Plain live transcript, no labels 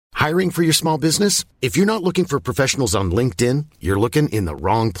Hiring for your small business? If you're not looking for professionals on LinkedIn, you're looking in the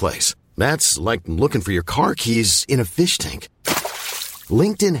wrong place. That's like looking for your car keys in a fish tank.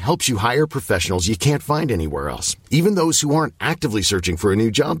 LinkedIn helps you hire professionals you can't find anywhere else, even those who aren't actively searching for a new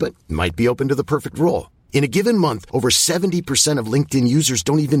job but might be open to the perfect role. In a given month, over 70% of LinkedIn users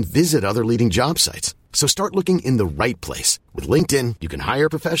don't even visit other leading job sites. So start looking in the right place. With LinkedIn, you can hire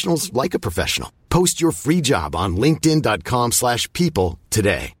professionals like a professional. Post your free job on linkedin.com/people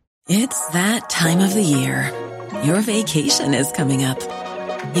today. It's that time of the year. Your vacation is coming up.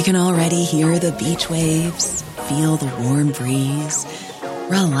 You can already hear the beach waves, feel the warm breeze,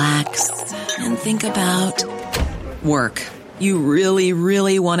 relax, and think about work. You really,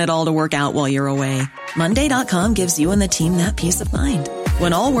 really want it all to work out while you're away. Monday.com gives you and the team that peace of mind.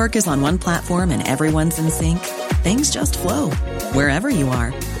 When all work is on one platform and everyone's in sync, things just flow. Wherever you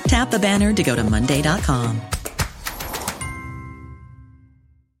are, tap the banner to go to Monday.com.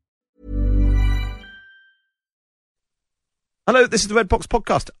 Hello, this is the Red Box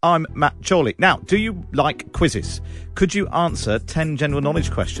Podcast. I'm Matt Chorley. Now, do you like quizzes? Could you answer 10 general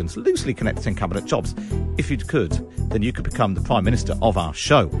knowledge questions loosely connected to cabinet jobs? If you could, then you could become the Prime Minister of our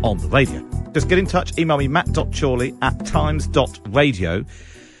show on the radio. Just get in touch. Email me, matt.chorley@times.radio, and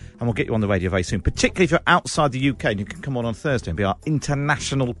we'll get you on the radio very soon, particularly if you're outside the UK and you can come on Thursday and be our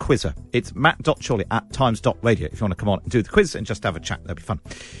international quizzer. It's matt.chorley@times.radio if you want to come on and do the quiz and just have a chat. That'd be fun.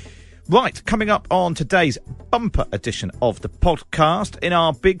 Right, coming up on today's bumper edition of the podcast, in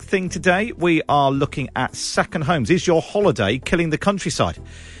our big thing today, we are looking at second homes. Is your holiday killing the countryside?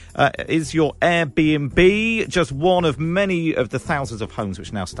 Is your Airbnb just one of many of the thousands of homes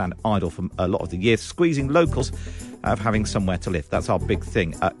which now stand idle for a lot of the year, squeezing locals of having somewhere to live? That's our big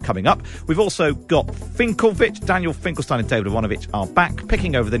thing coming up. We've also got Finkelvich. Daniel Finkelstein and David Ivanovic are back,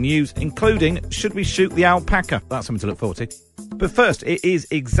 picking over the news, including should we shoot the alpaca? That's something to look forward to. But first, it is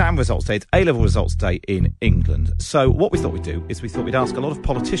exam results day. It's A-level results day in England. So what we thought we'd do is we thought we'd ask a lot of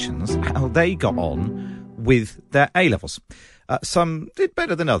politicians how they got on with their A-levels. Some did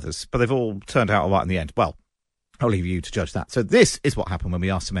better than others, but they've all turned out all right in the end. Well, I'll leave you to judge that. So this is what happened when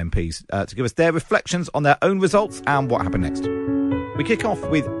we asked some MPs to give us their reflections on their own results and what happened next. We kick off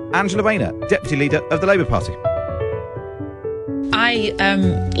with Angela Rayner, Deputy Leader of the Labour Party. I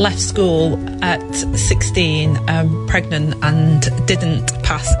left school at 16, pregnant, and didn't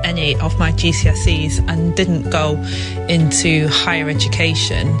pass any of my GCSEs and didn't go into higher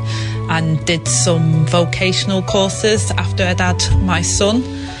education, and did some vocational courses after I'd had my son.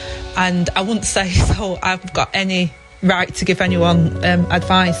 And I wouldn't say so I've got any right to give anyone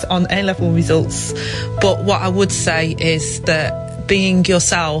advice on A-level results, but what I would say is that being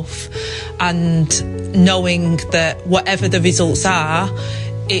yourself and knowing that whatever the results are,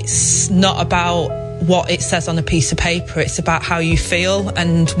 it's not about what it says on a piece of paper, it's about how you feel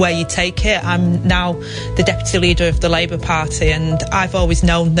and where you take it. I'm now the Deputy Leader of the Labour Party, and I've always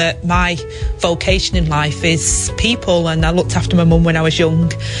known that my vocation in life is people, and I looked after my mum when I was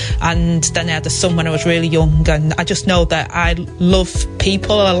young, and then I had a son when I was really young, and I just know that I love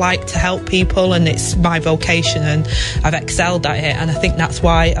people, I like to help people, and it's my vocation, and I've excelled at it, and I think that's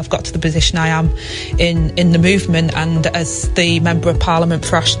why I've got to the position I am in the movement and as the Member of Parliament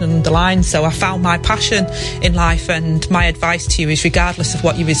for Ashton-under-Lyne. So I found my passion in life, and my advice to you is, regardless of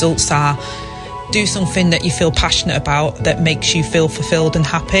what your results are, do something that you feel passionate about that makes you feel fulfilled and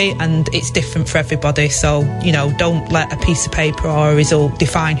happy, and it's different for everybody. So, you know, don't let a piece of paper or a result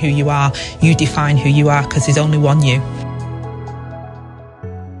define who you are. You define who you are, because there's only one you.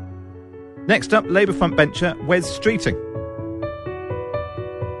 Next up, Labour frontbencher Wes Streeting.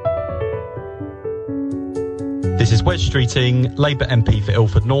 This is Wes Streeting, Labour MP for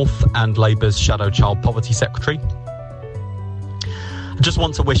Ilford North and Labour's Shadow Child Poverty Secretary. I just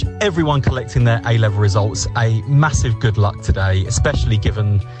want to wish everyone collecting their A-level results a massive good luck today, especially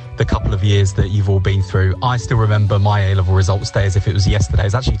given the couple of years that you've all been through. I still remember my A-level results day as if it was yesterday.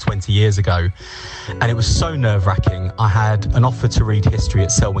 It's actually 20 years ago, and it was so nerve-wracking. I had an offer to read history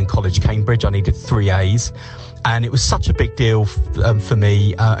at Selwyn College, Cambridge. I needed 3 A's. And it was such a big deal for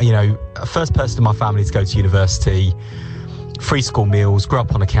me. First person in my family to go to university, free school meals, grew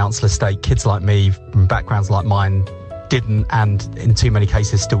up on a council estate. Kids like me, from backgrounds like mine, didn't, and in too many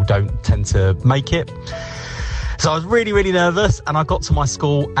cases still don't tend to make it. So I was really, really nervous, and I got to my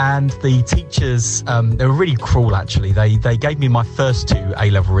school, and the teachers, they were really cruel, actually. They gave me my first 2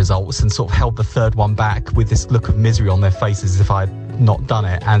 A-level results and sort of held the third one back with this look of misery on their faces as if I had not done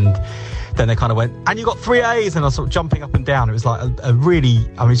it. And then they kind of went, and you got 3 A's, and I was sort of jumping up and down. It was like a really,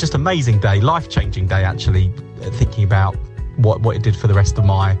 it's just amazing day, life-changing day, actually, thinking about what it did for the rest of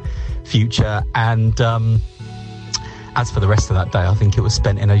my future. And as for the rest of that day, I think it was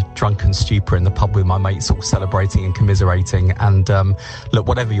spent in a drunken stupor in the pub with my mates, all celebrating and commiserating. And look,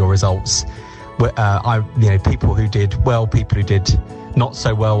 whatever your results, people who did well, people who did not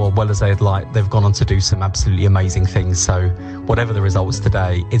so well or well as they'd like, they've gone on to do some absolutely amazing things. So whatever the results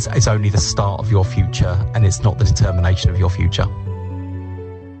today, it's only the start of your future, and it's not the determination of your future.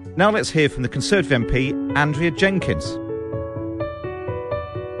 Now let's hear from the Conservative MP, Andrea Jenkins.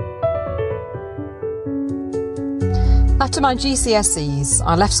 After my GCSEs,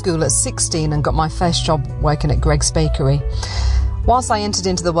 I left school at 16 and got my first job working at Greggs Bakery. Whilst I entered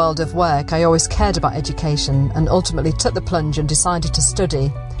into the world of work, I always cared about education and ultimately took the plunge and decided to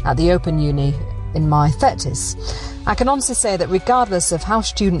study at the Open Uni in my 30s. I can honestly say that regardless of how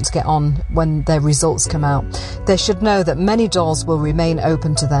students get on when their results come out, they should know that many doors will remain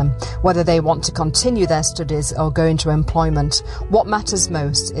open to them, whether they want to continue their studies or go into employment. What matters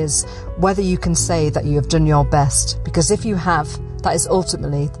most is whether you can say that you have done your best, because if you have, that is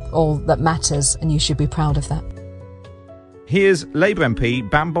ultimately all that matters, and you should be proud of that. Here's Labour MP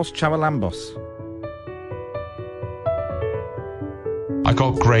Bambos Chawalambos. I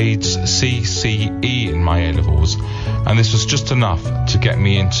got grades C, C, E in my A-levels, and this was just enough to get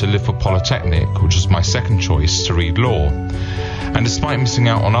me into Liverpool Polytechnic, which was my second choice to read law. And despite missing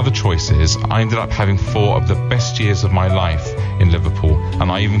out on other choices, I ended up having 4 of the best years of my life in Liverpool,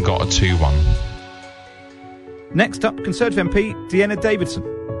 and I even got a 2-1. Next up, Conservative MP Deanna Davidson.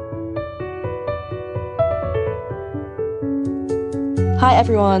 Hi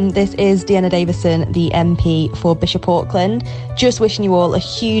everyone, this is Deanna Davison, the MP for Bishop Auckland. Just wishing you all a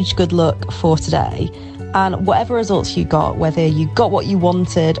huge good luck for today. And whatever results you got, whether you got what you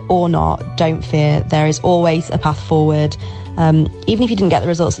wanted or not, don't fear, there is always a path forward. Even if you didn't get the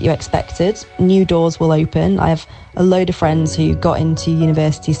results that you expected, new doors will open. I have a load of friends who got into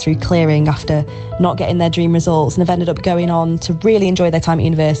universities through clearing after not getting their dream results and have ended up going on to really enjoy their time at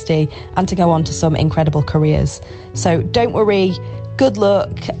university and to go on to some incredible careers. So don't worry. Good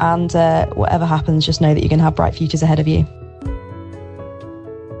luck, and whatever happens, just know that you're going to have bright futures ahead of you.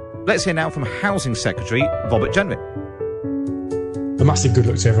 Let's hear now from Housing Secretary Robert Jenrick. A massive good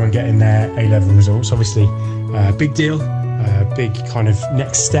luck to everyone getting their A-level results. Obviously, big deal, big kind of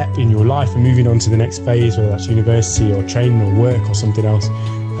next step in your life and moving on to the next phase, whether that's university or training or work or something else.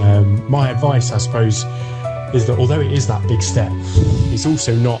 My advice, I suppose, is that although it is that big step, it's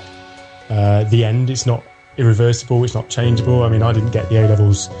also not the end. It's not irreversible, it's not changeable. I mean, I didn't get the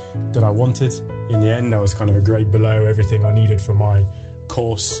A-levels that I wanted in the end. I was kind of a grade below everything I needed for my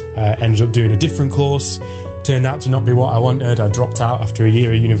course. Ended up doing a different course, turned out to not be what I wanted. I dropped out after a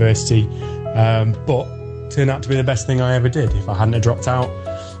year at university, but turned out to be the best thing I ever did. If I hadn't have dropped out,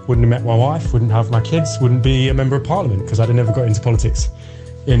 wouldn't have met my wife, wouldn't have my kids, wouldn't be a member of parliament, because I'd have never got into politics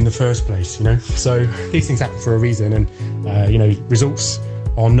in the first place, you know. So these things happen for a reason, and results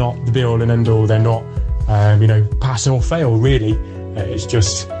are not the be-all and end-all. They're not pass or fail, really. It's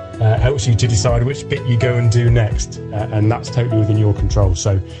just helps you to decide which bit you go and do next, and that's totally within your control.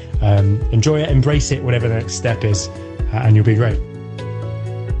 So enjoy it, embrace it, whatever the next step is, and you'll be great.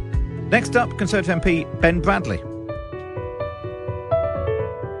 Next up, Conservative MP Ben Bradley.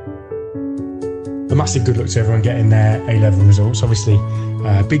 A massive good luck to everyone getting their A-level results. Obviously,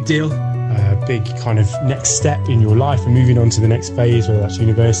 big deal, big kind of next step in your life and moving on to the next phase, whether that's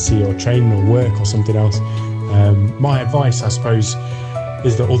university or training or work or something else. My advice, I suppose,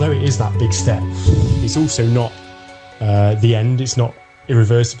 is that although it is that big step, it's also not the end. It's not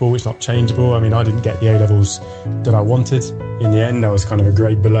irreversible, it's not changeable. I mean, I didn't get the A-levels that I wanted in the end. I was kind of a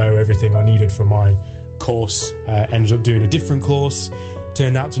grade below everything I needed for my course. Ended up doing a different course,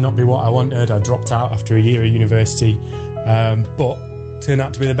 turned out to not be what I wanted. I dropped out after a year at university, but turned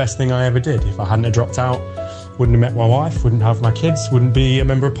out to be the best thing I ever did. If I hadn't have dropped out, wouldn't have met my wife, wouldn't have my kids, wouldn't be a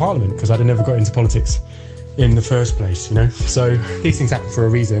member of parliament, because I'd have never got into politics in the first place, you know. So these things happen for a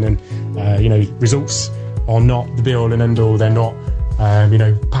reason, and results are not the be-all and end-all. They're not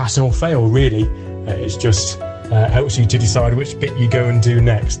pass or fail, really. It's just helps you to decide which bit you go and do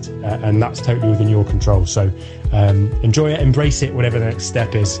next, and that's totally within your control. So enjoy it, embrace it, whatever the next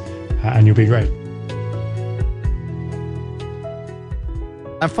step is, and you'll be great.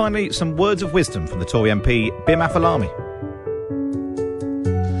 And finally, some words of wisdom from the Tory MP Bim Afalami.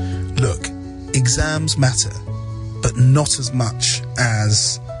 Look, exams matter, but not as much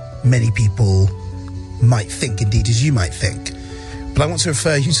as many people might think, indeed as you might think. But I want to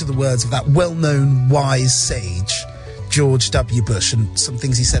refer you to the words of that well-known wise sage, George W. Bush, and some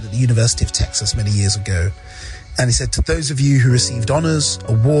things he said at the University of Texas many years ago. And he said, to those of you who received honours,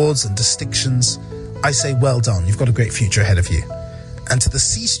 awards and distinctions, I say well done, you've got a great future ahead of you. And to the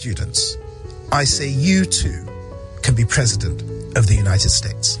C students, I say you too can be President of the United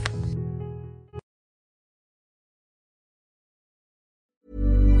States.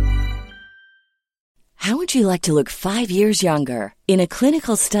 How would you like to look 5 years younger? In a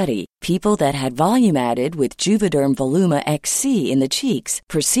clinical study, people that had volume added with Juvederm Voluma XC in the cheeks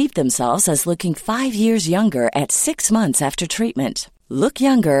perceived themselves as looking 5 years younger at 6 months after treatment. Look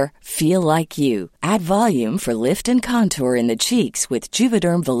younger, feel like you. Add volume for lift and contour in the cheeks with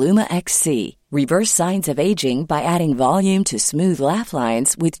Juvederm Voluma XC. Reverse signs of aging by adding volume to smooth laugh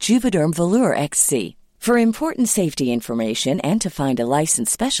lines with Juvederm Volure XC. For important safety information and to find a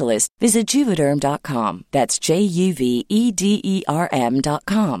licensed specialist, visit Juvederm.com. That's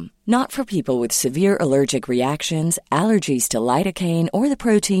JUVEDERM.com. Not for people with severe allergic reactions, allergies to lidocaine, or the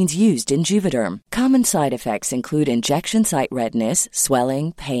proteins used in Juvederm. Common side effects include injection site redness,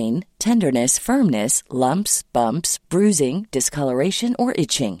 swelling, pain, tenderness, firmness, lumps, bumps, bruising, discoloration, or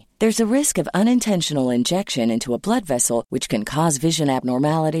itching. There's a risk of unintentional injection into a blood vessel, which can cause vision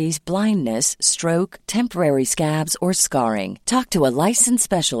abnormalities, blindness, stroke, temporary scabs, or scarring. Talk to a licensed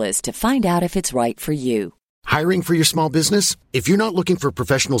specialist to find out if it's right for you. Hiring for your small business? If you're not looking for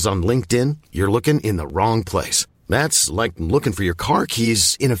professionals on LinkedIn, you're looking in the wrong place. That's like looking for your car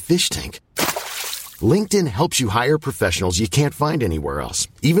keys in a fish tank. LinkedIn helps you hire professionals you can't find anywhere else,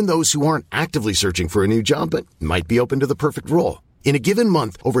 even those who aren't actively searching for a new job but might be open to the perfect role. In a given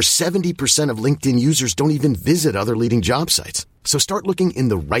month, over 70% of LinkedIn users don't even visit other leading job sites. So start looking in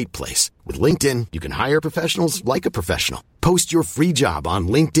the right place. With LinkedIn, you can hire professionals like a professional. Post your free job on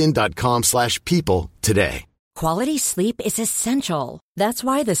linkedin.com/people today. Quality sleep is essential. That's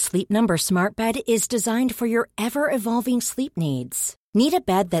why the Sleep Number Smart Bed is designed for your ever-evolving sleep needs. Need a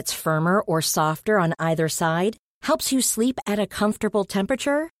bed that's firmer or softer on either side? Helps you sleep at a comfortable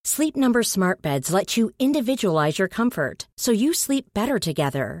temperature? Sleep Number Smart Beds let you individualize your comfort, so you sleep better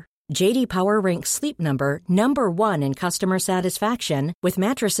together. J.D. Power ranks Sleep Number number 1 in customer satisfaction with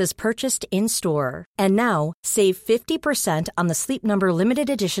mattresses purchased in-store. And now, save 50% on the Sleep Number Limited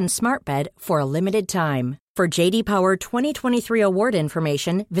Edition Smart Bed for a limited time. For J.D. Power 2023 award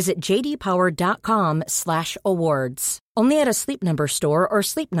information, visit jdpower.com/awards. Only at a Sleep Number store or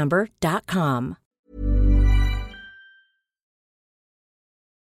sleepnumber.com.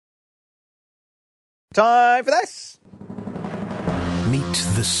 Time for this. Meet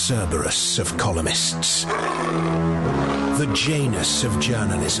the Cerberus of columnists, the Janus of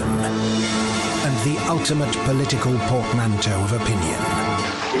journalism, and the ultimate political portmanteau of opinion.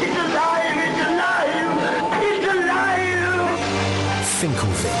 It's alive! It's alive! It's alive!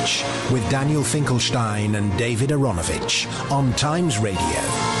 Finkelvich, with Daniel Finkelstein and David Aronovich on Times Radio.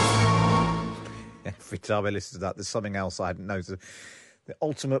 Every time I listen to that, there's something else I hadn't noticed. The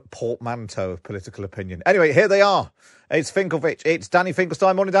ultimate portmanteau of political opinion. Anyway, here they are. It's Finkelvich. It's Danny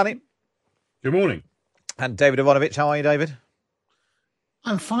Finkelstein. Morning, Danny. Good morning. And David Aronovich. How are you, David?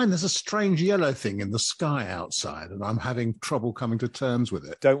 I'm fine. There's a strange yellow thing in the sky outside, and I'm having trouble coming to terms with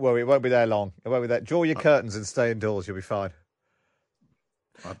it. Don't worry. It won't be there long. It won't be there. Draw your curtains and stay indoors. You'll be fine.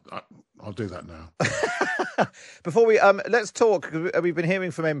 I'll do that now. Before we let's talk. We've been hearing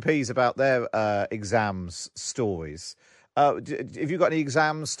from MPs about their exams stories. Have you got any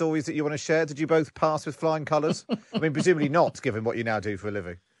exam stories that you want to share? Did you both pass with flying colours? I mean, presumably not, given what you now do for a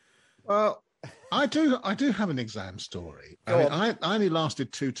living. Well, I do have an exam story. I only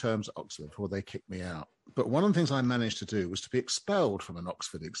lasted 2 terms at Oxford before they kicked me out. But one of the things I managed to do was to be expelled from an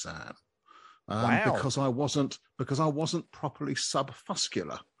Oxford exam because I wasn't properly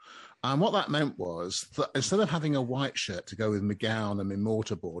subfuscular. And what that meant was that instead of having a white shirt to go with my gown and my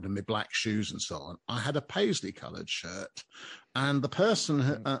mortarboard and my black shoes and so on, I had a paisley-coloured shirt. And the person,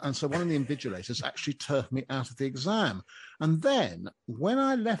 and so one of the invigilators actually turfed me out of the exam. And then when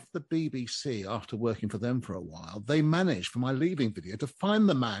I left the BBC after working for them for a while, they managed for my leaving video to find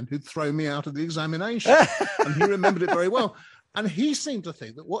the man who'd thrown me out of the examination. And he remembered it very well. And he seemed to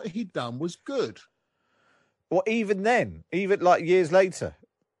think that what he'd done was good. Well, even then, even like years later?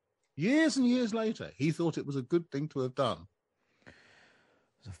 Years and years later, he thought it was a good thing to have done.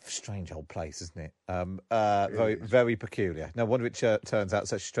 It's a strange old place, isn't it? Very, very peculiar. No wonder it turns out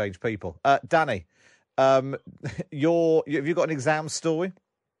such strange people. Danny, have you got an exam story?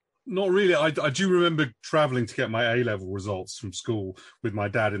 Not really. I do remember travelling to get my A-level results from school with my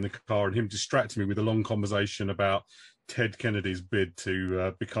dad in the car and him distracting me with a long conversation about Ted Kennedy's bid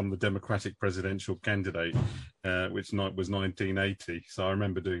to become the Democratic presidential candidate, which was 1980. So I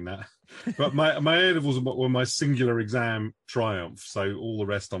remember doing that. But my A-levels were my singular exam triumph. So all the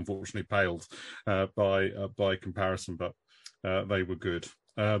rest, unfortunately, paled by comparison. But they were good.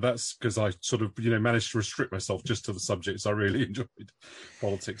 That's because I sort of, managed to restrict myself just to the subjects I really enjoyed: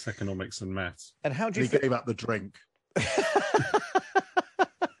 politics, economics, and maths. And how do you gave up the drink?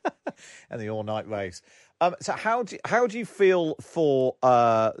 And the all-night raves. So how do you feel for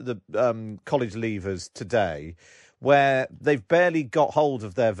the college leavers today, where they've barely got hold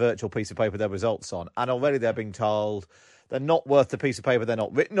of their virtual piece of paper, their results on, and already they're being told they're not worth the piece of paper they're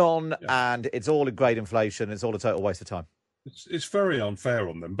not written on, and it's all a grade inflation, it's all a total waste of time? It's very unfair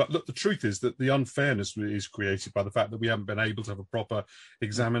on them. But look, the truth is that the unfairness is created by the fact that we haven't been able to have a proper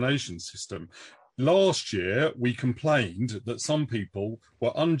examination system. Last year, we complained that some people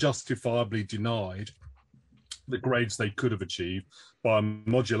were unjustifiably denied the grades they could have achieved by a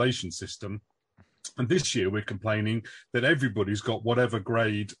modulation system. And this year, we're complaining that everybody's got whatever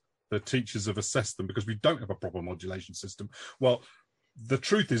grade the teachers have assessed them because we don't have a proper modulation system. Well, the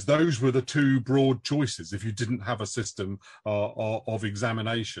truth is those were the two broad choices if you didn't have a system of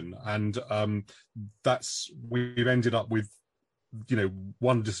examination. And we've ended up with,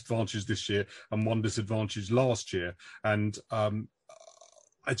 one disadvantage this year and one disadvantage last year. And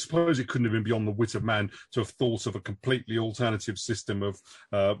I suppose it couldn't have been beyond the wit of man to have thought of a completely alternative system of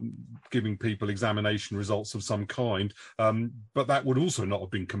giving people examination results of some kind, but that would also not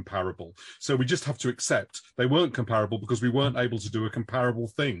have been comparable. So we just have to accept they weren't comparable because we weren't able to do a comparable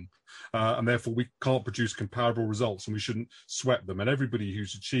thing, and therefore we can't produce comparable results, and we shouldn't sweat them. And everybody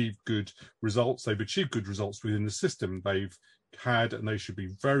who's achieved good results, they've achieved good results within the system they've had, and they should be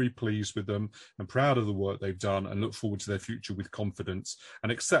very pleased with them and proud of the work they've done and look forward to their future with confidence,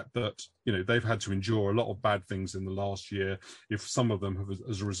 and accept that they've had to endure a lot of bad things in the last year. If some of them have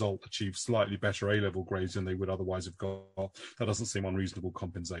as a result achieved slightly better A-level grades than they would otherwise have got, that doesn't seem unreasonable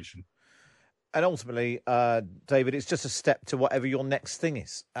compensation. And ultimately, David, it's just a step to whatever your next thing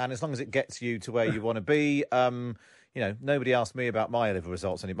is, and as long as it gets you to where you want to be. Nobody asked me about my A-level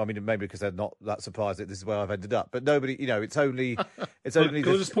results. I mean, maybe because they're not that surprised that this is where I've ended up. But nobody, it's only. Can I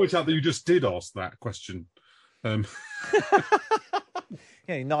just point out that you just did ask that question?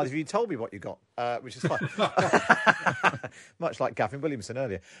 Yeah, neither of you told me what you got, which is fine. Much like Gavin Williamson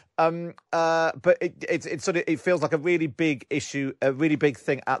earlier. But it feels like a really big issue, a really big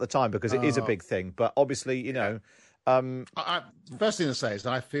thing at the time, because it is a big thing. But obviously, first thing to say is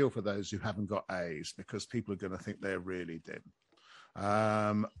that I feel for those who haven't got A's, because people are going to think they're really dim.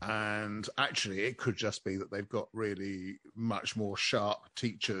 And actually, it could just be that they've got really much more sharp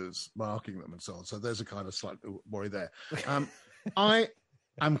teachers marking them and so on. So there's a kind of slight worry there.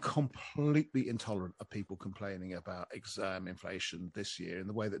 I'm completely intolerant of people complaining about exam inflation this year in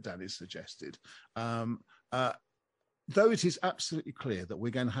the way that Danny suggested. Though it is absolutely clear that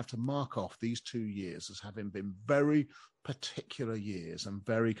we're going to have to mark off these 2 years as having been very particular years and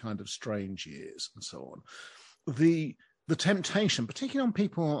very kind of strange years and so on, the temptation, particularly on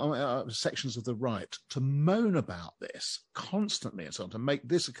people, sections of the right, to moan about this constantly and so on, to make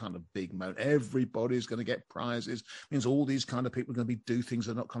this a kind of big moan. Everybody's going to get prizes, means all these kind of people are going to do things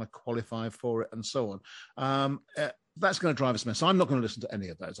that are not kind of qualified for it and so on. That's going to drive us mad. So I'm not going to listen to any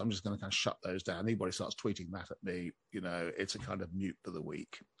of those. I'm just going to kind of shut those down. Anybody starts tweeting that at me, it's a kind of mute for the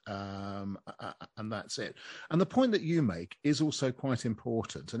week. And that's it. And the point that you make is also quite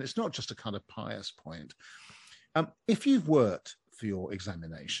important. And it's not just a kind of pious point. If you've worked for your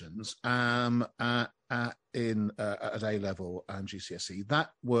examinations at A-level and GCSE, that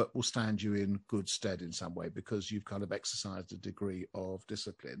work will stand you in good stead in some way because you've kind of exercised a degree of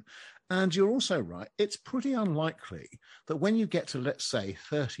discipline. And you're also right, it's pretty unlikely that when you get to, let's say,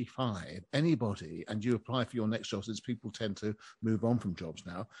 35, anybody, and you apply for your next job, since people tend to move on from jobs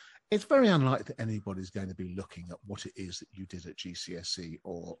now, it's very unlikely that anybody's going to be looking at what it is that you did at GCSE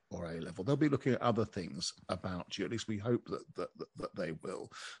or A-level. They'll be looking at other things about you. At least we hope that they will.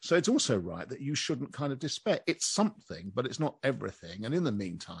 So it's also right that you shouldn't kind of despair. It's something, but it's not everything. And in the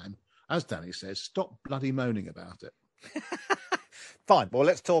meantime, as Danny says, stop bloody moaning about it. Fine. Well,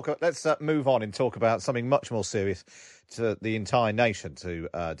 let's move on and talk about something much more serious to the entire nation to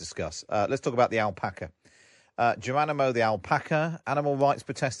discuss. Let's talk about the alpaca. Geronimo the alpaca, animal rights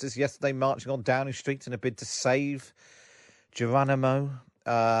protesters yesterday marching on Downing Street in a bid to save Geronimo.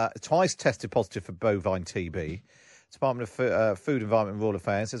 Twice tested positive for bovine TB. Department of Food, Environment and Rural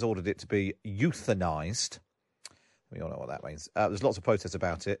Affairs has ordered it to be euthanised. We all know what that means. There's lots of protests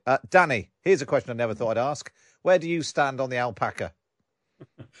about it. Danny, here's a question I never thought I'd ask. Where do you stand on the alpaca?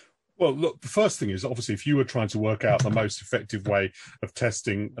 Well, look, the first thing is, obviously, if you were trying to work out the most effective way of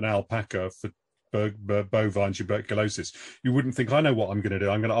testing an alpaca for bovine tuberculosis, you wouldn't think, I know what I'm going to do.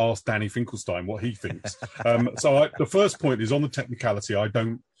 I'm going to ask Danny Finkelstein what he thinks. The first point is on the technicality. I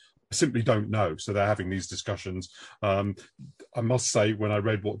don't simply don't know. So they're having these discussions. I must say, when I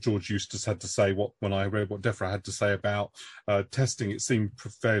read what George Eustace had to say, when I read what DEFRA had to say about testing, it seemed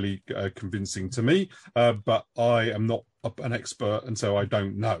fairly convincing to me. But I am not an expert, and so I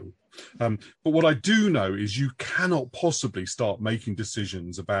don't know. But what I do know is you cannot possibly start making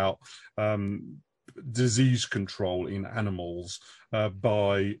decisions about disease control in animals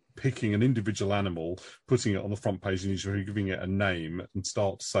by picking an individual animal, putting it on the front page and usually giving it a name, and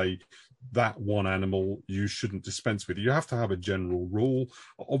start to say that one animal you shouldn't dispense with. You have to have a general rule.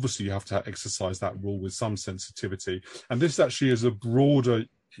 Obviously, you have to exercise that rule with some sensitivity. And this actually is a broader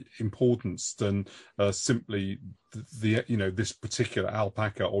importance than simply this particular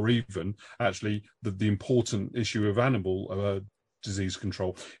alpaca, or even actually the important issue of animal disease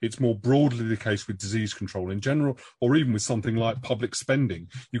control. It's more broadly the case with disease control in general, or even with something like public spending.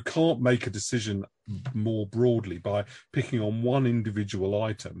 You can't make a decision more broadly by picking on one individual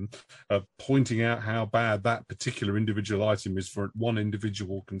item, pointing out how bad that particular individual item is for one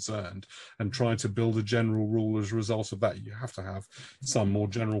individual concerned, and trying to build a general rule as a result of that. You have to have some more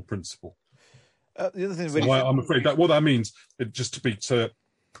general principle. The other thing, so I'm afraid that what that means, just to be clear,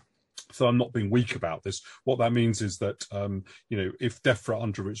 so I'm not being weak about this, what that means is that if DEFRA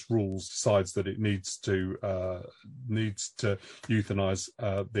under its rules decides that it needs to euthanize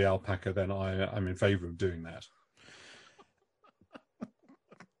the alpaca, then I'm in favour of doing that.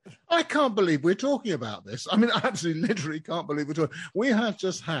 I can't believe we're talking about this. I mean, I absolutely, literally can't believe we're talking. We have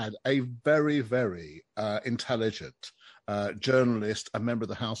just had a very, very intelligent journalist, a member of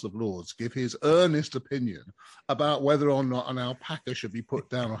the House of Lords, give his earnest opinion about whether or not an alpaca should be put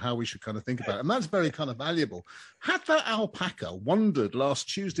down, or how we should kind of think about it. And that's very kind of valuable. Had that alpaca wandered last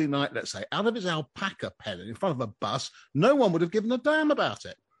Tuesday night, let's say, out of his alpaca pen in front of a bus, no one would have given a damn about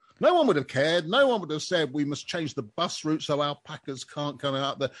it. No one would have cared. No one would have said we must change the bus route so alpacas can't come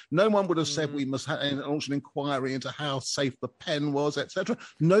out there. No one would have said we must launch an inquiry into how safe the pen was, etc.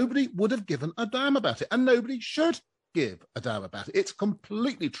 Nobody would have given a damn about it, and nobody should give a damn about it. It's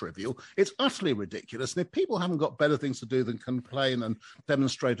completely trivial. It's utterly ridiculous. And if people haven't got better things to do than complain and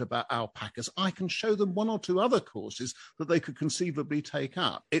demonstrate about alpacas, I can show them one or two other courses that they could conceivably take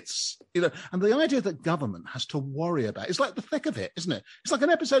up. It's, and the idea that government has to worry about, it's like The Thick of It, isn't it? It's like an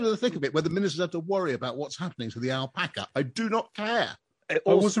episode of The Thick of It where the ministers have to worry about what's happening to the alpaca. I do not care. That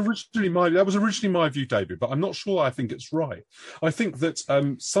was originally my view, David, but I'm not sure I think it's right. I think that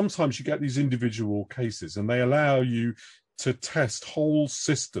sometimes you get these individual cases and they allow you to test whole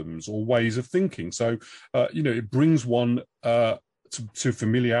systems or ways of thinking. So, it brings one to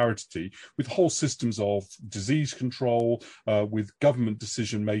familiarity with whole systems of disease control, with government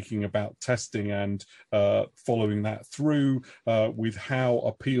decision-making about testing and following that through, with how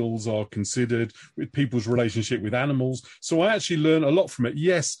appeals are considered, with people's relationship with animals. So I actually learn a lot from it.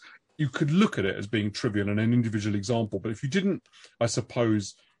 Yes, you could look at it as being trivial and an individual example, but if you didn't, I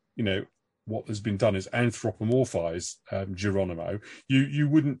suppose, what has been done is anthropomorphize Geronimo. You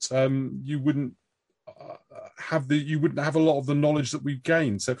wouldn't have a lot of the knowledge that we've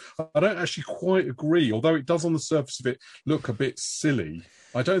gained. So I don't actually quite agree, although it does on the surface of it look a bit silly.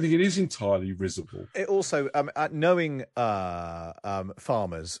 I don't think it is entirely risible. It also, knowing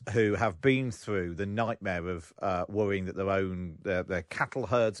farmers who have been through the nightmare of worrying that their cattle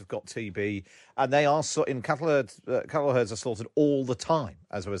herds have got TB, and they are cattle herds are slaughtered all the time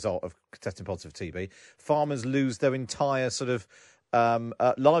as a result of testing positive for TB. Farmers lose their entire sort of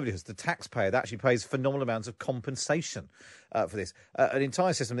livelihoods. The taxpayer that actually pays phenomenal amounts of compensation for this. An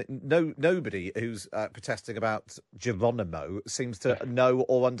entire system that nobody who's protesting about Geronimo seems to know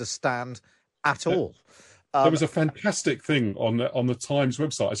or understand at all. There was a fantastic thing on the Times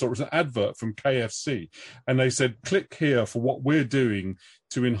website. I saw it was an advert from KFC, and they said, "Click here for what we're doing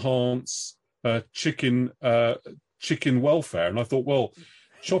to enhance chicken welfare." And I thought, well,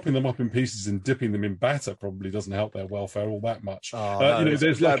 chopping them up in pieces and dipping them in batter probably doesn't help their welfare all that much.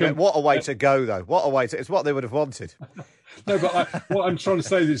 What a way to go, though. What a way to... It's what they would have wanted. No, but what I'm trying to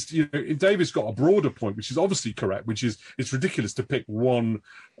say is, David's got a broader point, which is obviously correct, which is it's ridiculous to pick one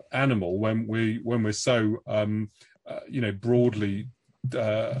animal when we're so, broadly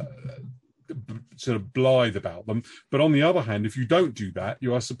sort of blithe about them. But on the other hand, if you don't do that,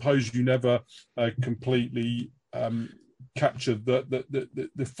 I suppose you never completely... capture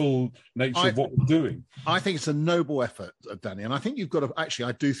the full nature of what we're doing. I think it's a noble effort, Danny, and I think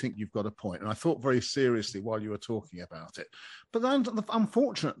I do think you've got a point, and I thought very seriously while you were talking about it. But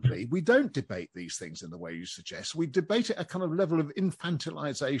unfortunately, we don't debate these things in the way you suggest. We debate at a kind of level of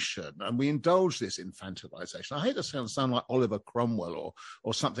infantilization, and we indulge this infantilization. I hate to sound like Oliver Cromwell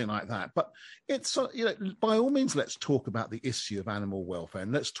or something like that, but it's, by all means, let's talk about the issue of animal welfare,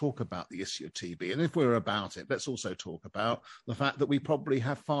 and let's talk about the issue of TB. And if we're about it, let's also talk about the fact that we probably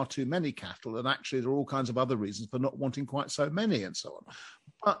have far too many cattle, and actually there are all kinds of other reasons for not wanting quite so many, and so on.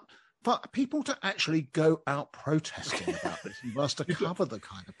 But for people to actually go out protesting about this and for us to cover the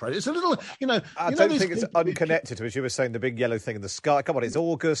kind of protest, it's a little, I don't think it's unconnected to, as you were saying, the big yellow thing in the sky. Come on, it's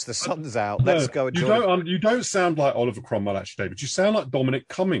August, the sun's out. Let's go and join. You don't sound like Oliver Cromwell, actually, David. You sound like Dominic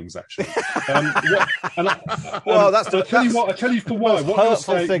Cummings, actually. Well, I tell you for why. What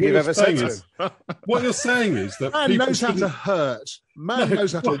you're saying is that man people knows how to hurt. Man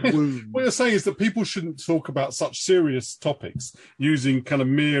knows how to wound. What you're saying is that people shouldn't talk about such serious topics using kind of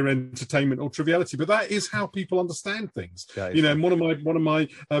mere entertainment or triviality, but that is how people understand things. And one of my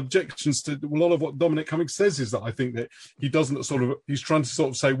objections to a lot of what Dominic Cummings says is that I think that he's trying to sort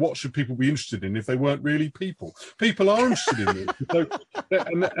of say, what should people be interested in if they weren't really people? People are interested in it,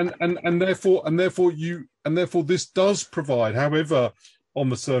 and therefore this does provide, however on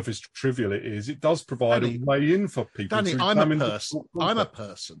the surface trivial it is, it does provide a way in for people. Danny, I'm a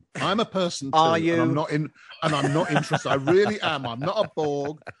person too. Are you? And I'm not interested. I really am. I'm not a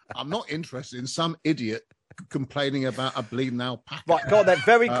Borg. I'm not interested in some idiot complaining about a bleeding alpaca. Right, go on then,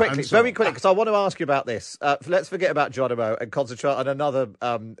 very quickly, because I want to ask you about this. Let's forget about Geronimo and concentrate on another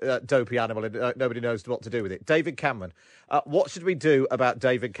dopey animal, and nobody knows what to do with it. David Cameron. What should we do about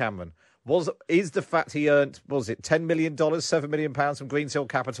David Cameron? Is the fact he earned, $10 million, £7 million from Greensill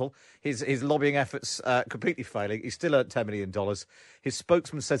Capital, his lobbying efforts completely failing? He still earned $10 million. His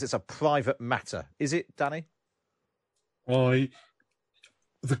spokesman says it's a private matter. Is it, Danny? The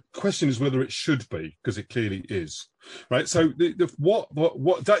question is whether it should be, because it clearly is. Right, so what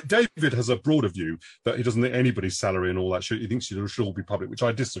David has a broader view that he doesn't think anybody's salary and all that shit. He thinks it should all be public, which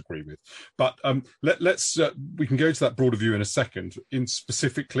I disagree with. But let's we can go to that broader view in a second. In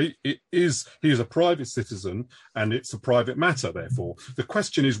specifically, he is a private citizen and it's a private matter. Therefore, the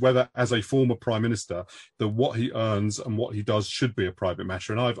question is whether, as a former prime minister, what he earns and what he does should be a private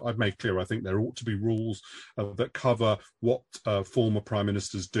matter. And I've made clear I think there ought to be rules that cover what former prime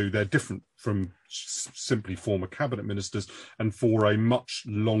ministers do. They're different from simply former cabinet ministers and for a much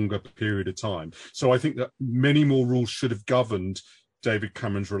longer period of time. So I think that many more rules should have governed David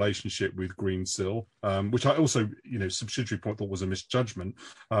Cameron's relationship with Greensill, which I also, subsidiary point thought was a misjudgment.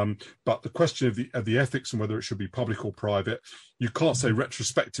 But the question of the ethics and whether it should be public or private, you can't say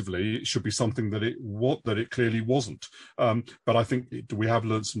retrospectively it should be something that it clearly wasn't. But I think we have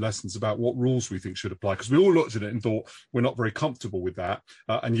learned some lessons about what rules we think should apply, because we all looked at it and thought we're not very comfortable with that,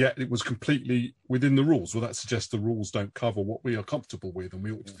 and yet it was completely within the rules. Well, that suggests the rules don't cover what we are comfortable with, and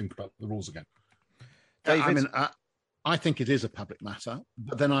we ought to think about the rules again. David? I think it is a public matter,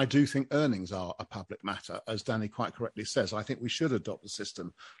 but then I do think earnings are a public matter, as Danny quite correctly says. I think we should adopt a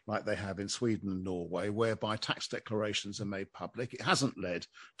system like they have in Sweden and Norway, whereby tax declarations are made public. It hasn't led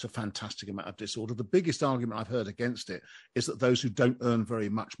to a fantastic amount of disorder. The biggest argument I've heard against it is that those who don't earn very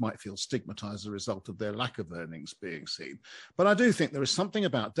much might feel stigmatized as a result of their lack of earnings being seen. But I do think there is something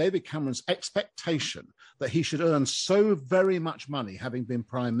about David Cameron's expectation that he should earn so very much money, having been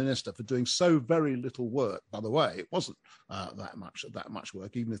prime minister, for doing so very little work. By the way, it wasn't that much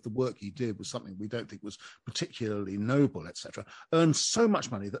work, even if the work he did was something we don't think was particularly noble, etc. Earned so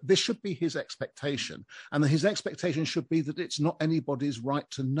much money that this should be his expectation, and that his expectation should be that it's not anybody's right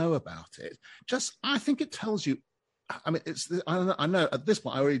to know about it. I think it tells you. I mean, I know at this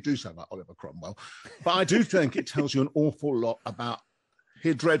point I already do sound like Oliver Cromwell, but I do think it tells you an awful lot about,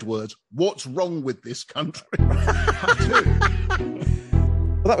 here dread words, what's wrong with this country. I do.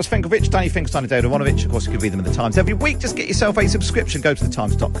 Well, that was Finkelvich, Danny Finkelstein and David Aaronovitch. Of course, you can read them in the Times every week. Just get yourself a subscription. Go to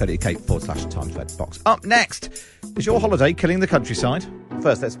thetimes.co.uk/Times Red Box. Up next is your holiday killing the countryside.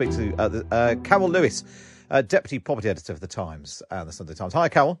 First, let's speak to Carol Lewis, Deputy Property Editor for the Times and the Sunday Times. Hi,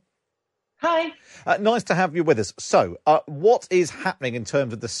 Carol. Hi. Nice to have you with us. So, what is happening in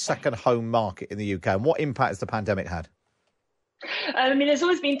terms of the second home market in the UK, and what impact has the pandemic had? I mean, there's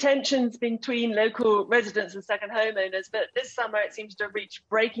always been tensions between local residents and second homeowners, but this summer it seems to have reached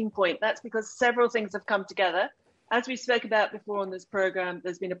breaking point. That's because several things have come together. As we spoke about before on this programme,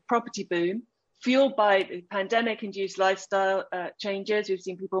 there's been a property boom fueled by the pandemic-induced lifestyle changes. We've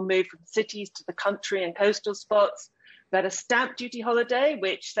seen people move from cities to the country and coastal spots. had a stamp duty holiday,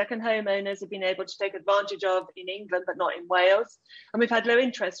 which second homeowners have been able to take advantage of in England, but not in Wales. And we've had low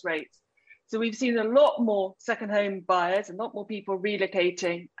interest rates. So we've seen a lot more second home buyers, a lot more people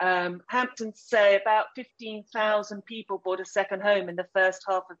relocating. Hamptons say about 15,000 people bought a second home in the first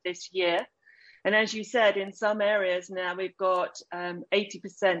half of this year. And as you said, in some areas now we've got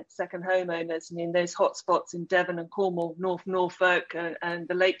 80% second homeowners, and in those hotspots in Devon and Cornwall, North Norfolk and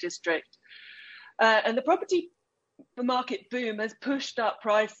the Lake District. And the property market boom has pushed up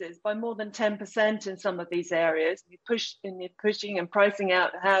prices by more than 10% in some of these areas. They're pushing and pricing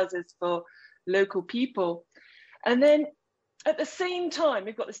out houses for local people. And then at the same time,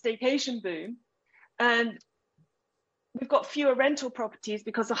 we've got the staycation boom, and we've got fewer rental properties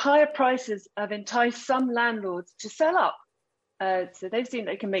because the higher prices have enticed some landlords to sell up. So they've seen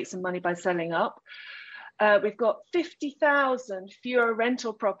they can make some money by selling up. We've got 50,000 fewer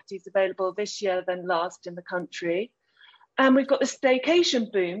rental properties available this year than last in the country. And we've got the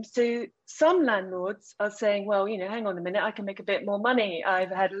staycation boom. So some landlords are saying, well, hang on a minute, I can make a bit more money.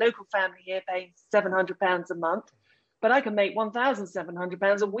 I've had a local family here paying £700 a month, but I can make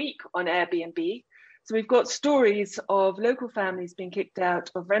 £1,700 a week on Airbnb. So we've got stories of local families being kicked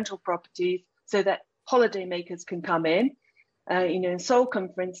out of rental properties so that holidaymakers can come in. In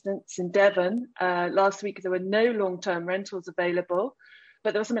Salcombe, for instance, in Devon, last week there were no long-term rentals available,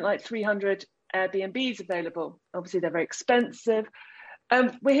 but there was something like 300 Airbnbs available. Obviously, they're very expensive.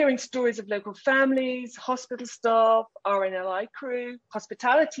 We're hearing stories of local families, hospital staff, RNLI crew,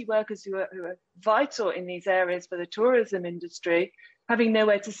 hospitality workers who are vital in these areas for the tourism industry, having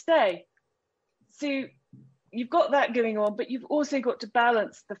nowhere to stay. So you've got that going on, but you've also got to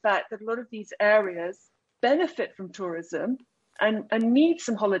balance the fact that a lot of these areas benefit from tourism and need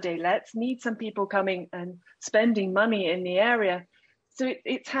some holiday lets, need some people coming and spending money in the area. So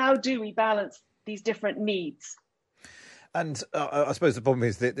it's how do we balance these different needs? And I suppose the problem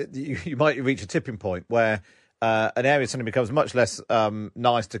is that you might reach a tipping point where an area suddenly becomes much less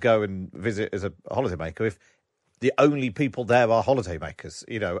nice to go and visit as a holidaymaker if the only people there are holidaymakers,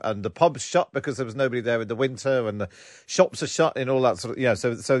 and the pub's shut because there was nobody there in the winter, and the shops are shut and all that sort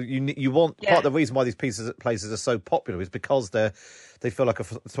of, So you want part of the reason why these places are so popular is because they feel like a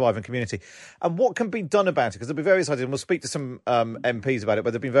thriving community. And what can be done about it? Because there'll be various ideas, and we'll speak to some MPs about it.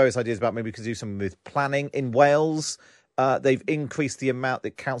 But there've been various ideas about maybe we could do something with planning in Wales. They've increased the amount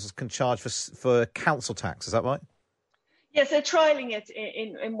that councils can charge for council tax. Is that right? Yes, they're trialling it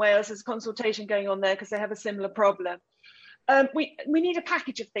in Wales. There's a consultation going on there because they have a similar problem. We need a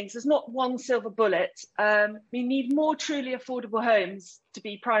package of things. There's not one silver bullet. We need more truly affordable homes to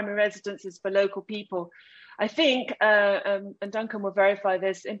be primary residences for local people. I think, and Duncan will verify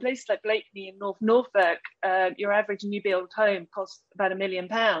this, in places like Blakeney and North Norfolk, your average new build home costs about £1 million.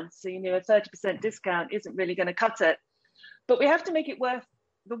 So, a 30% discount isn't really going to cut it. But we have to make it worth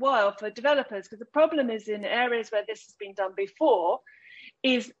the while for developers, because the problem is in areas where this has been done before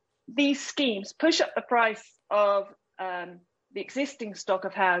is these schemes push up the price of the existing stock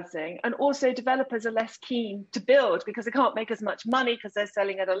of housing, and also developers are less keen to build because they can't make as much money because they're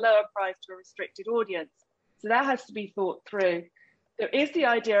selling at a lower price to a restricted audience. So that has to be thought through. There is the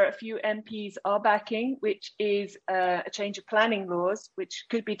idea a few MPs are backing, which is a change of planning laws, which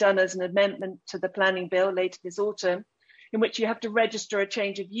could be done as an amendment to the planning bill later this autumn, in which you have to register a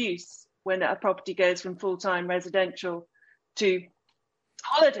change of use when a property goes from full-time residential to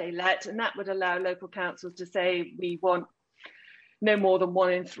holiday let, and that would allow local councils to say we want no more than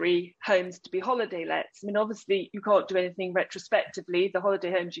 1 in 3 homes to be holiday lets. I mean, obviously you can't do anything retrospectively. The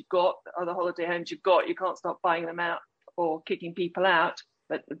holiday homes you've got are the holiday homes you've got. You can't stop buying them out or kicking people out.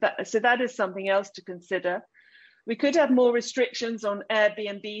 But that is something else to consider. We could have more restrictions on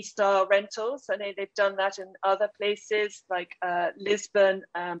Airbnb style rentals. I know they've done that in other places like Lisbon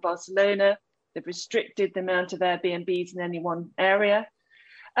and Barcelona. They've restricted the amount of Airbnbs in any one area.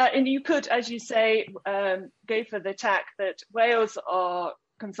 And you could, as you say, go for the tack that Wales are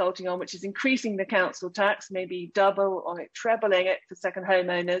consulting on, which is increasing the council tax, maybe double or trebling it for second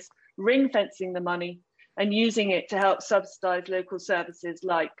homeowners, ring fencing the money and using it to help subsidise local services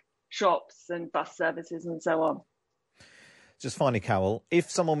like shops and bus services and so on. Just finally, Carol, if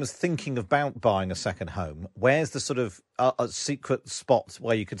someone was thinking about buying a second home, where's the sort of a secret spot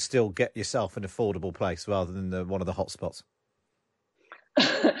where you could still get yourself an affordable place rather than one of the hot spots?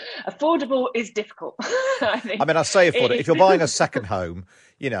 Affordable is difficult. I think. I mean, I say affordable. If you're buying a second home,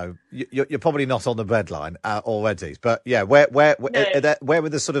 you're probably not on the breadline already. But yeah, where were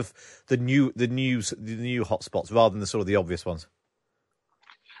the sort of the new hotspots rather than the sort of the obvious ones?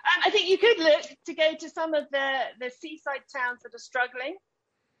 I think you could look to go to some of the seaside towns that are struggling.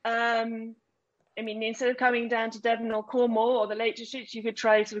 I mean, instead of coming down to Devon or Cornwall or the Lake District, you could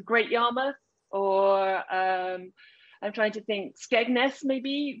try sort of Great Yarmouth or I'm trying to think, Skegness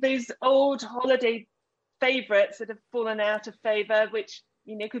maybe. Those old holiday favourites that have fallen out of favour, which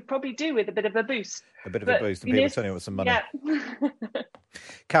could probably do with a bit of a boost. A bit of a boost, and people turning up with some money. Yeah.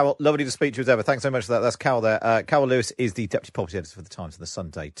 Carol, lovely to speak to you as ever. Thanks so much for that. That's Carol there. Carol Lewis is the Deputy Property Editor for The Times and The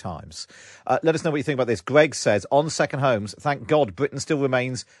Sunday Times. Let us know what you think about this. Greg says, on second homes, thank God Britain still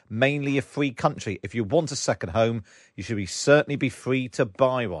remains mainly a free country. If you want a second home, you should certainly be free to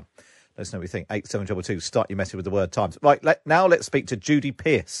buy one. Let us know what you think. 87222. Start your message with the word Times. Right, now let's speak to Judy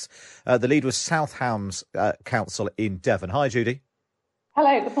Pearce, the leader of South Hams Council in Devon. Hi, Judy.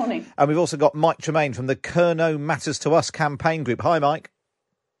 Hello, good morning. And we've also got Mike Tremaine from the Kernow Matters to Us campaign group. Hi, Mike.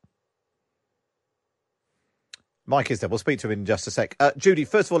 Mike is there. We'll speak to him in just a sec. Judy,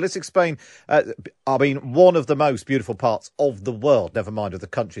 first of all, let's explain, one of the most beautiful parts of the world, never mind of the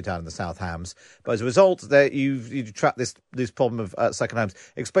country down in the South Hams. But as a result, you've tracked this problem of second homes.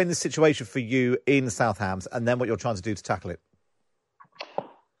 Explain the situation for you in South Hams and then what you're trying to do to tackle it.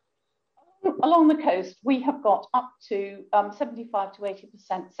 Along the coast, we have got up to 75 to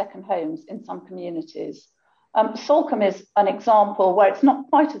 80% second homes in some communities. Salcombe is an example where it's not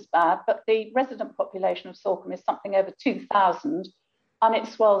quite as bad, but the resident population of Salcombe is something over 2,000, and it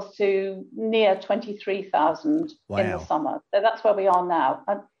swells to near 23,000 in the summer. So that's where we are now.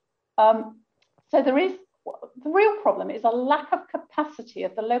 And so the real problem is a lack of capacity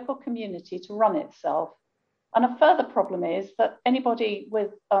of the local community to run itself. And a further problem is that anybody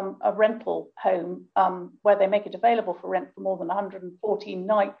with a rental home where they make it available for rent for more than 114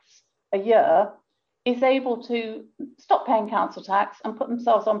 nights a year is able to stop paying council tax and put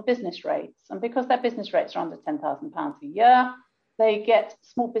themselves on business rates. And because their business rates are under £10,000 a year, they get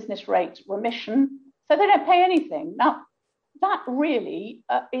small business rate remission, so they don't pay anything. Now, that really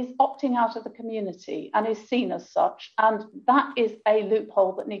is opting out of the community and is seen as such. And that is a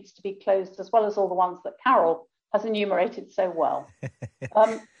loophole that needs to be closed, as well as all the ones that Carol has enumerated so well.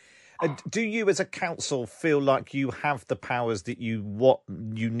 Do you, as a council, feel like you have the powers that you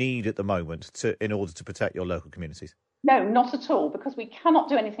need at the moment in order to protect your local communities? No, not at all, because we cannot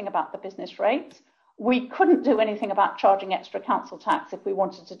do anything about the business rates. We couldn't do anything about charging extra council tax if we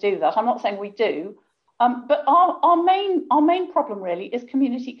wanted to do that. I'm not saying we do, but our main problem really is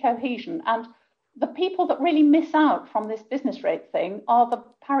community cohesion, and the people that really miss out from this business rate thing are the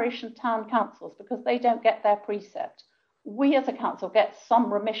parish and town councils, because they don't get their precept. We as a council get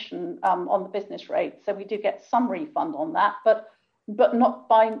some remission on the business rate, so we do get some refund on that, but not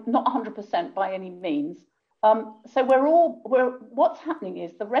 100% by any means. So what's happening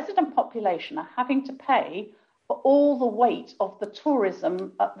is the resident population are having to pay for all the weight of the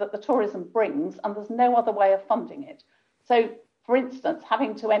tourism that the tourism brings, and there's no other way of funding it. So, for instance,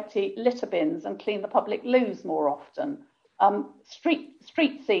 having to empty litter bins and clean the public loos more often,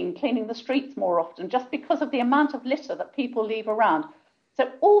 street scene, cleaning the streets more often, just because of the amount of litter that people leave around.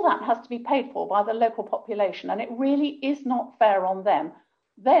 So all that has to be paid for by the local population, and it really is not fair on them.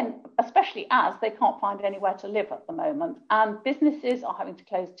 Then, especially as they can't find anywhere to live at the moment, and businesses are having to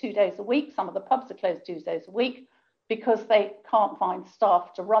close 2 days a week. Some of the pubs are closed 2 days a week because they can't find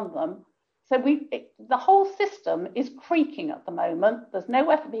staff to run them. So the whole system is creaking at the moment. There's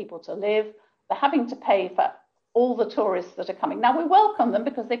nowhere for people to live. They're having to pay for all the tourists that are coming. Now, we welcome them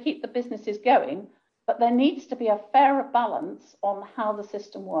because they keep the businesses going, but there needs to be a fairer balance on how the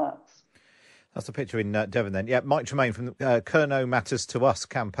system works. That's the picture in Devon then. Yeah, Mike Tremaine from the Kernow Matters to Us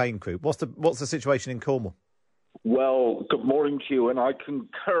campaign group. What's the situation in Cornwall? Well, good morning to you, and I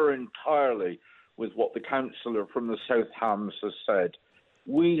concur entirely with what the councillor from the South Hams has said.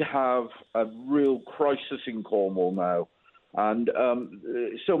 We have a real crisis in Cornwall now, and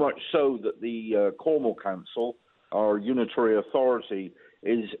so much so that the Cornwall Council, our unitary authority,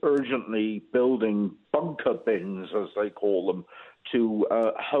 is urgently building bunker bins, as they call them, to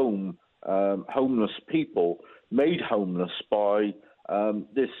homeless people made homeless by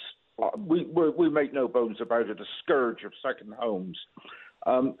this. We make no bones about it, a scourge of second homes.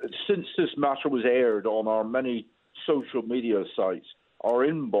 Since this matter was aired on our many social media sites, our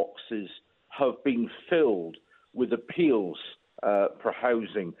inboxes have been filled with appeals for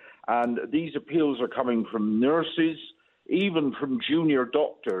housing. And these appeals are coming from nurses, even from junior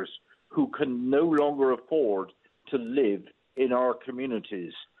doctors who can no longer afford to live in our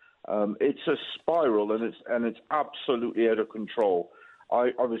communities. It's a spiral, and it's absolutely out of control.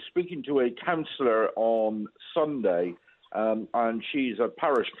 I was speaking to a councillor on Sunday, and she's a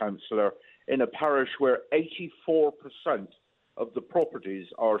parish councillor in a parish where 84% of the properties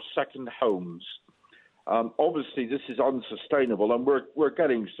are second homes. Obviously, this is unsustainable, and we're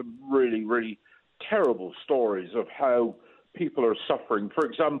getting some really, really terrible stories of how people are suffering. For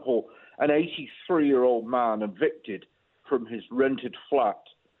example, an 83-year-old man evicted from his rented flat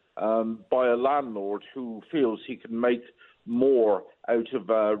by a landlord who feels he can make more out of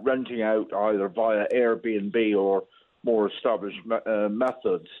renting out either via Airbnb or more established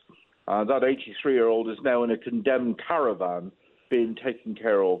methods. That 83-year-old is now in a condemned caravan being taken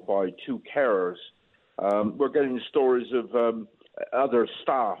care of by two carers. We're getting stories of other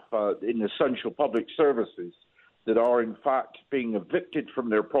staff in essential public services that are in fact being evicted from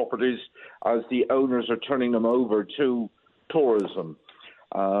their properties as the owners are turning them over to tourism.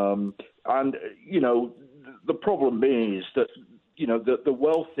 And, you know, the problem is that, you know, the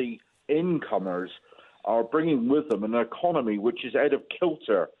wealthy incomers are bringing with them an economy which is out of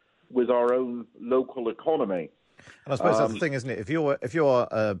kilter with our own local economy. And I suppose that's the thing, isn't it? If you're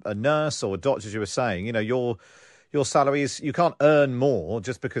a nurse or a doctor, as you were saying, you know, your salary is, you can't earn more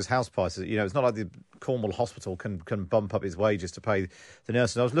just because house prices, you know, it's not like the Cornwall Hospital can bump up its wages to pay the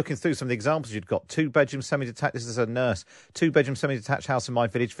nurses. I was looking through some of the examples you'd got. 2-bedroom semi-detached, this is a nurse, 2-bedroom semi-detached house in my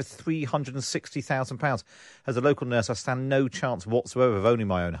village for £360,000. As a local nurse, I stand no chance whatsoever of owning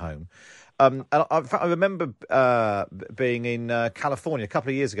my own home. And I remember being in California a couple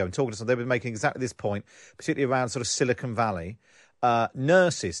of years ago and talking to someone. They were making exactly this point, particularly around sort of Silicon Valley.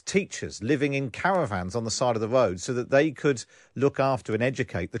 Nurses, teachers living in caravans on the side of the road so that they could look after and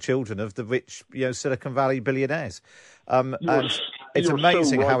educate the children of the rich, you know, Silicon Valley billionaires. And it's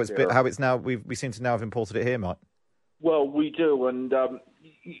amazing how it's now we seem to now have imported it here, Mike. Well, we do, and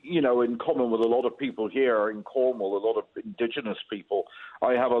you know, in common with a lot of people here in Cornwall, a lot of Indigenous people,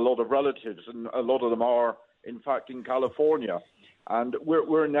 I have a lot of relatives, and a lot of them are, in fact, in California. And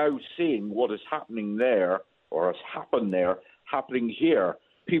we're now seeing what is happening there, or has happened there, happening here.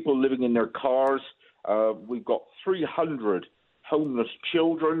 People living in their cars. We've got 300 homeless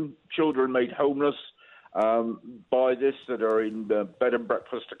children made homeless by this, that are in bed and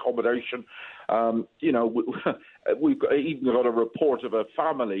breakfast accommodation. You know, we've even got a report of a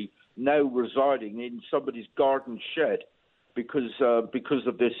family now residing in somebody's garden shed because of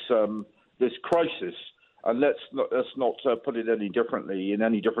this crisis. And let's not put it any differently, in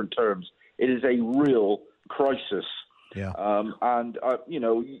any different terms. It is a real crisis. Yeah. You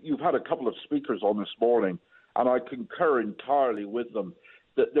know, you've had a couple of speakers on this morning, and I concur entirely with them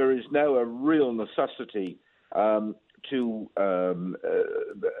that there is now a real necessity to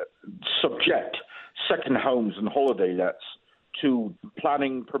subject second homes and holiday lets to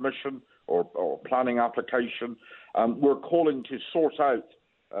planning permission or planning application. We're calling to sort out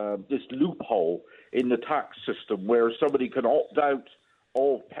this loophole in the tax system where somebody can opt out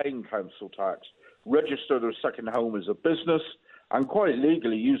of paying council tax, register their second home as a business, and quite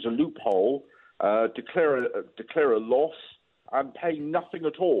legally use a loophole, declare a loss, and pay nothing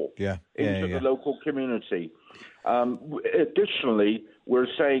at all into the local community. Additionally, we're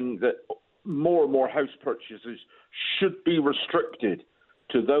saying that more and more house purchases should be restricted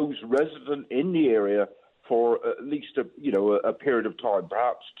to those resident in the area for at least a period of time,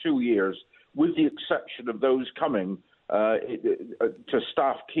 perhaps 2 years, with the exception of those coming to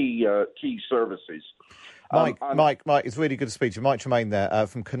staff key services. Mike, it's really good to speak to you. Mike Tremaine there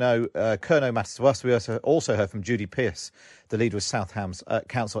from Curnow Matters to Us. We also heard from Judy Pearce, the leader of South Hams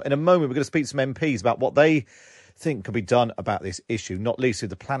Council. In a moment, we're going to speak to some MPs about what they think can be done about this issue, not least through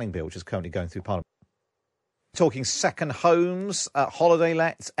the planning bill, which is currently going through Parliament. Talking second homes, holiday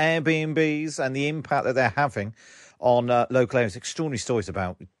lets, Airbnbs, and the impact that they're having on local areas. Extraordinary stories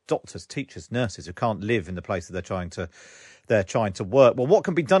about doctors, teachers, nurses who can't live in the place that they're trying to work. Well, what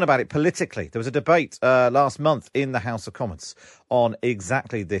can be done about it politically? There was a debate last month in the House of Commons on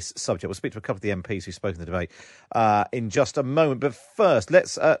exactly this subject. We'll speak to a couple of the MPs who spoke in the debate in just a moment. But first,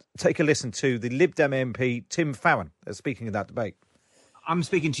 let's take a listen to the Lib Dem MP, Tim Farron, speaking in that debate. I'm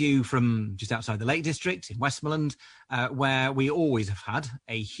speaking to you from just outside the Lake District in Westmoreland, where we always have had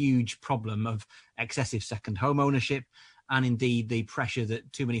a huge problem of excessive second home ownership and indeed the pressure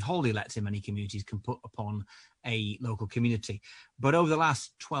that too many holiday lets in many communities can put upon a local community. But over the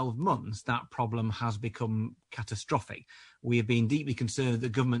last 12 months, that problem has become catastrophic. We have been deeply concerned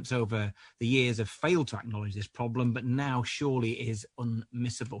that governments over the years have failed to acknowledge this problem, but now surely is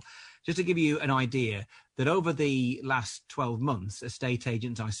unmissable. Just to give you an idea, that over the last 12 months, estate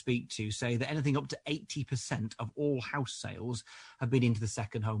agents I speak to say that anything up to 80% of all house sales have been into the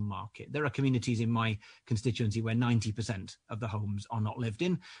second home market. There are communities in my constituency where 90% of the homes are not lived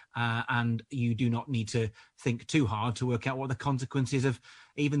in, and you do not need to think too hard to work out what the consequences of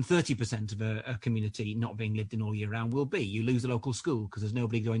even 30% of a community not being lived in all year round will be. You lose the local school because there's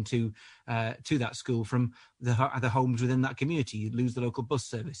nobody going to that school from the homes within that community. You lose the local bus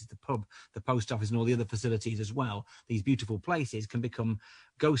services, the pub, the post office, and all the other facilities as well. These beautiful places can become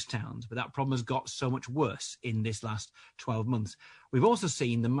ghost towns, but that problem has got so much worse in this last 12 months. We've also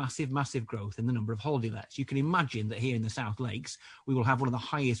seen the massive growth in the number of holiday lets. You can imagine that here in the South Lakes, we will have one of the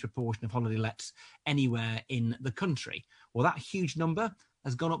highest proportion of holiday lets anywhere in the country. Well, that huge number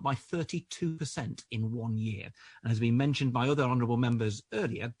has gone up by 32% in 1 year. And has been mentioned by other honourable members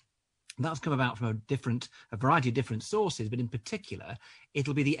earlier, that's come about from a variety of different sources, but in particular,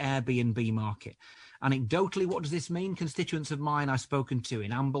 it'll be the Airbnb market. Anecdotally, what does this mean? Constituents of mine I've spoken to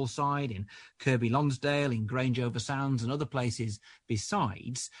in Ambleside, in Kirby Lonsdale, in Grange over Sounds and other places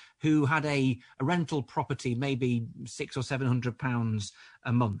besides, who had a rental property, maybe £600 or £700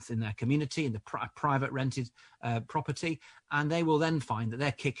 a month in their community, in the private rented property, and they will then find that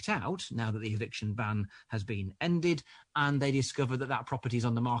they're kicked out now that the eviction ban has been ended, and they discover that that property is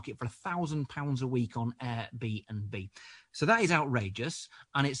on the market for £1,000 a week on Airbnb. So that is outrageous,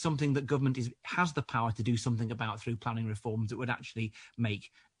 and it's something that government has the power to do something about through planning reforms that would actually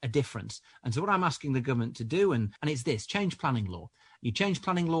make a difference. And so what I'm asking the government to do, and it's this, change planning law. You change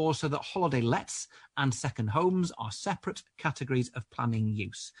planning law so that holiday lets and second homes are separate categories of planning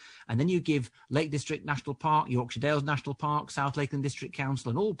use. And then you give Lake District National Park, Yorkshire Dales National Park, South Lakeland District Council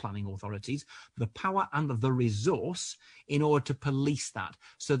and all planning authorities the power and the resource in order to police that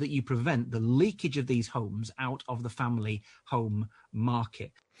so that you prevent the leakage of these homes out of the family home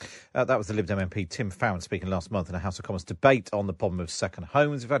market. That was the Lib Dem MP Tim Farron speaking last month in a House of Commons debate on the problem of second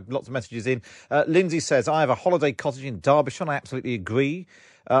homes. We've had lots of messages in. Lindsay says, I have a holiday cottage in Derbyshire and I absolutely agree.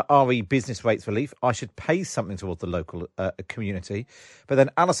 RE business rates relief. I should pay something towards the local community. But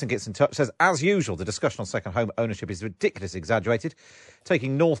then Alison gets in touch, says, as usual, the discussion on second home ownership is ridiculously exaggerated.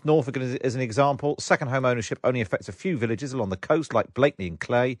 Taking North Norfolk as an example, second home ownership only affects a few villages along the coast like Blakeney and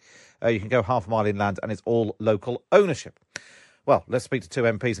Clay. You can go half a mile inland and it's all local ownership. Well, let's speak to two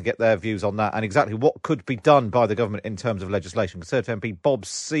MPs and get their views on that and exactly what could be done by the government in terms of legislation. Conservative MP Bob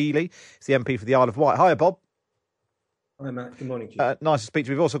Seeley is the MP for the Isle of Wight. Hiya, Bob. Hi, Matt. Good morning to you. Nice to speak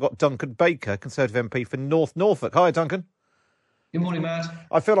to you. We've also got Duncan Baker, Conservative MP for North Norfolk. Hi, Duncan. Good morning, Matt.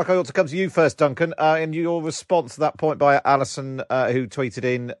 I feel like I ought to come to you first, Duncan, and your response to that point by Alison, who tweeted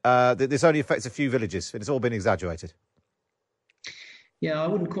in that this only affects a few villages and it's all been exaggerated. Yeah, I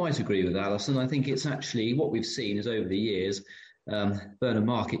wouldn't quite agree with Alison. I think it's actually what we've seen is over the years, Burnham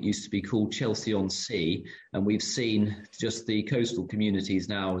Market used to be called Chelsea-on-Sea, and we've seen just the coastal communities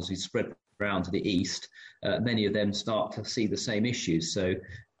now as we spread around to the east, many of them start to see the same issues. So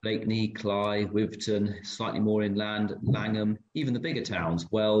Blakeney, Clyde, Wiverton, slightly more inland, Langham, even the bigger towns,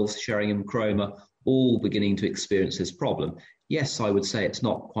 Wells, Sheringham, Cromer, all beginning to experience this problem. Yes, I would say it's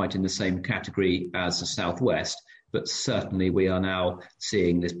not quite in the same category as the southwest, but certainly we are now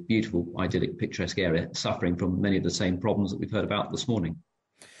seeing this beautiful, idyllic, picturesque area suffering from many of the same problems that we've heard about this morning.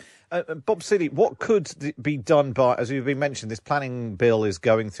 Bob Seeley, what could be done by, as you've been mentioned, this planning bill is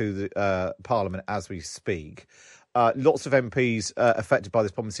going through the Parliament as we speak. Lots of MPs affected by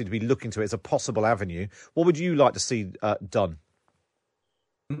this problem seem to be looking to it as a possible avenue. What would you like to see done?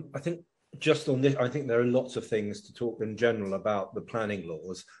 I think just on this, I think there are lots of things to talk in general about the planning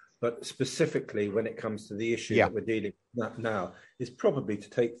laws. But specifically when it comes to the issue that we're dealing with now, is probably to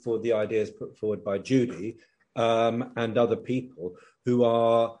take forward the ideas put forward by Judy and other people who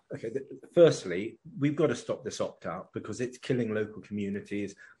are, firstly, we've got to stop this opt-out because it's killing local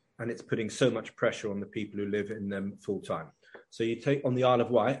communities and it's putting so much pressure on the people who live in them full-time. So you take on the Isle of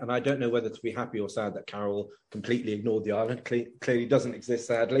Wight, and I don't know whether to be happy or sad that Carol completely ignored the island. Clearly doesn't exist,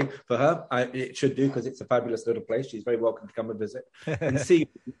 sadly, for her. It should do because it's a fabulous little place. She's very welcome to come and visit. And see,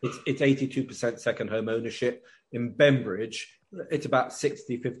 it's 82% second home ownership. In Bembridge, it's about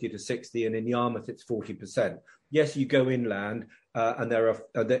 50 to 60, and in Yarmouth, it's 40%. Yes, you go inland, and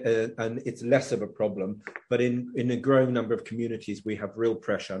and it's less of a problem. But in a growing number of communities, we have real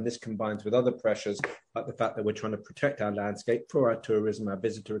pressure, and this combines with other pressures, like the fact that we're trying to protect our landscape for our tourism, our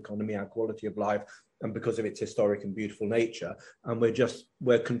visitor economy, our quality of life, and because of its historic and beautiful nature. And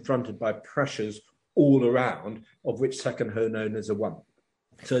we're confronted by pressures all around, of which second home owners are one.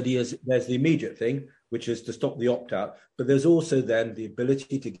 So there's the immediate thing, which is to stop the opt-out, but there's also then the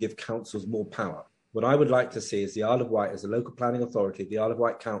ability to give councils more power. What I would like to see is the Isle of Wight as a local planning authority, the Isle of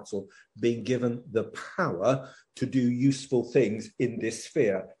Wight Council, being given the power to do useful things in this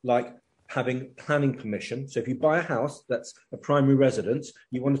sphere, like having planning permission. So if you buy a house that's a primary residence,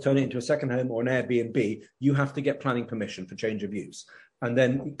 you want to turn it into a second home or an Airbnb, you have to get planning permission for change of use. And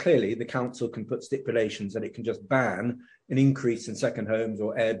then clearly the council can put stipulations and it can just ban an increase in second homes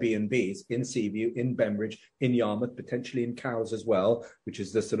or Airbnbs in Seaview, in Bembridge, in Yarmouth, potentially in Cowes as well, which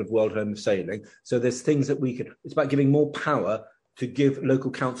is the sort of world home of sailing. So there's things that it's about giving more power to give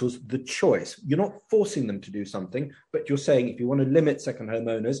local councils the choice. You're not forcing them to do something, but you're saying if you want to limit second home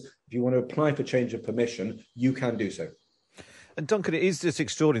owners, if you want to apply for change of permission, you can do so. And Duncan, it is just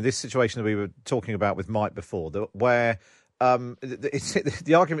extraordinary, this situation that we were talking about with Mike before, where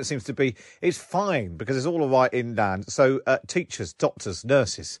the argument seems to be it's fine because it's all right inland. So teachers, doctors,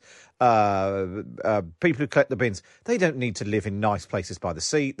 nurses, people who collect the bins, they don't need to live in nice places by the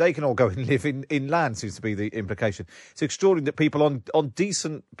sea. They can all go and live inland, seems to be the implication. It's extraordinary that people on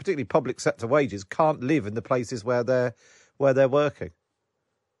decent, particularly public sector wages, can't live in the places where they're working.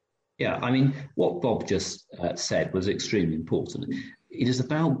 Yeah, I mean, what Bob just said was extremely important. It is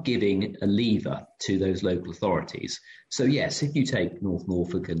about giving a lever to those local authorities. So, yes, if you take North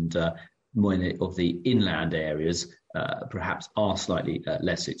Norfolk and many of the inland areas, perhaps are slightly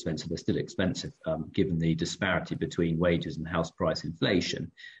less expensive, they're still expensive, given the disparity between wages and house price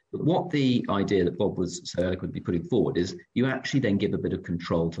inflation. But what the idea that Bob was so eloquently putting forward is you actually then give a bit of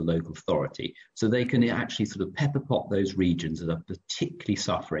control to local authority so they can actually sort of pepper pot those regions that are particularly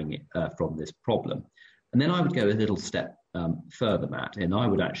suffering from this problem. And then I would go a little step further, Matt, and I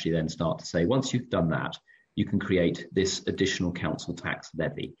would actually then start to say, once you've done that, you can create this additional council tax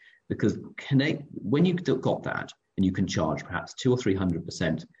levy. Because when you've got that, and you can charge perhaps 200 or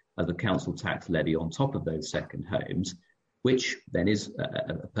 300% of the council tax levy on top of those second homes, which then is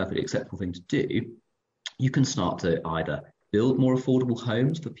a perfectly acceptable thing to do, you can start to either build more affordable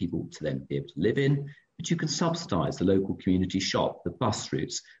homes for people to then be able to live in, but you can subsidise the local community shop, the bus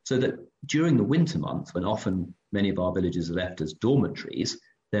routes, so that during the winter months, when often many of our villages are left as dormitories,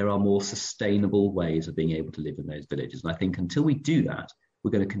 there are more sustainable ways of being able to live in those villages. And I think until we do that, we're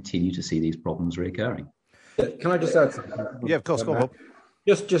going to continue to see these problems recurring. Can I just add something? Yeah, of course, go on.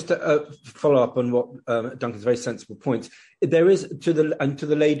 Just to follow up on what Duncan's very sensible points, there is to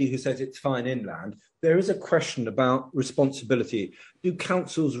the lady who says it's fine inland, there is a question about responsibility. Do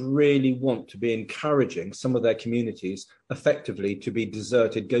councils really want to be encouraging some of their communities effectively to be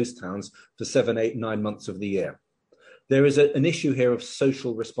deserted ghost towns for 7, 8, 9 months of the year? There is an issue here of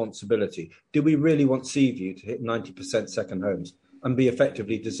social responsibility. Do we really want Seaview to hit 90% second homes and be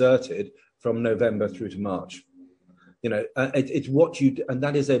effectively deserted from November through to March? You know, it's what you do, and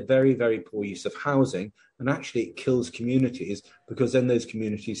that is a very, very poor use of housing, and actually it kills communities, because then those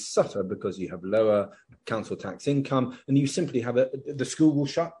communities suffer because you have lower council tax income, and you simply have the school will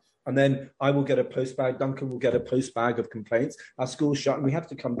shut, and then I will get a post bag, Duncan will get a post bag of complaints, our school's shut, and we have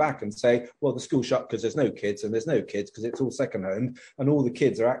to come back and say, well, the school's shut because there's no kids, and there's no kids because it's all second home, and all the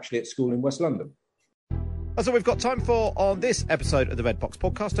kids are actually at school in West London. That's all we've got time for on this episode of the Red Box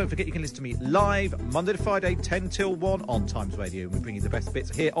Podcast. Don't forget you can listen to me live Monday to Friday, 10 till 1 on Times Radio. We bring you the best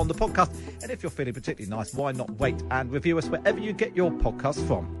bits here on the podcast. And if you're feeling particularly nice, why not wait and review us wherever you get your podcasts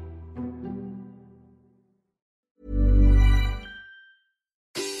from.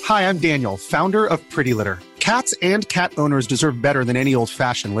 Hi, I'm Daniel, founder of Pretty Litter. Cats and cat owners deserve better than any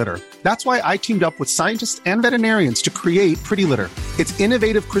old-fashioned litter. That's why I teamed up with scientists and veterinarians to create Pretty Litter. Its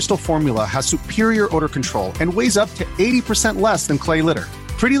innovative crystal formula has superior odor control and weighs up to 80% less than clay litter.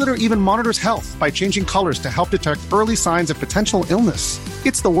 Pretty Litter even monitors health by changing colors to help detect early signs of potential illness.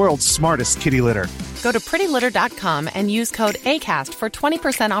 It's the world's smartest kitty litter. Go to prettylitter.com and use code ACAST for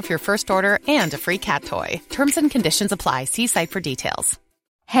 20% off your first order and a free cat toy. Terms and conditions apply. See site for details.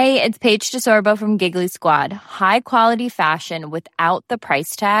 Hey, it's Paige DeSorbo from Giggly Squad. High quality fashion without the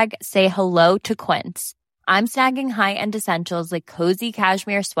price tag. Say hello to Quince. I'm snagging high-end essentials like cozy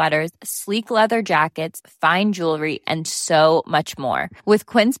cashmere sweaters, sleek leather jackets, fine jewelry, and so much more. With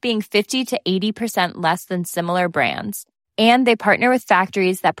Quince being 50 to 80% less than similar brands. And they partner with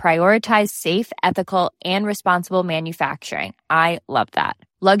factories that prioritize safe, ethical, and responsible manufacturing. I love that.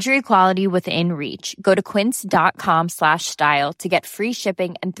 Luxury quality within reach. Go to quince.com/style to get free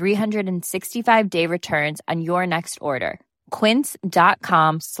shipping and 365-day returns on your next order.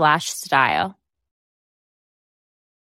 Quince.com/style.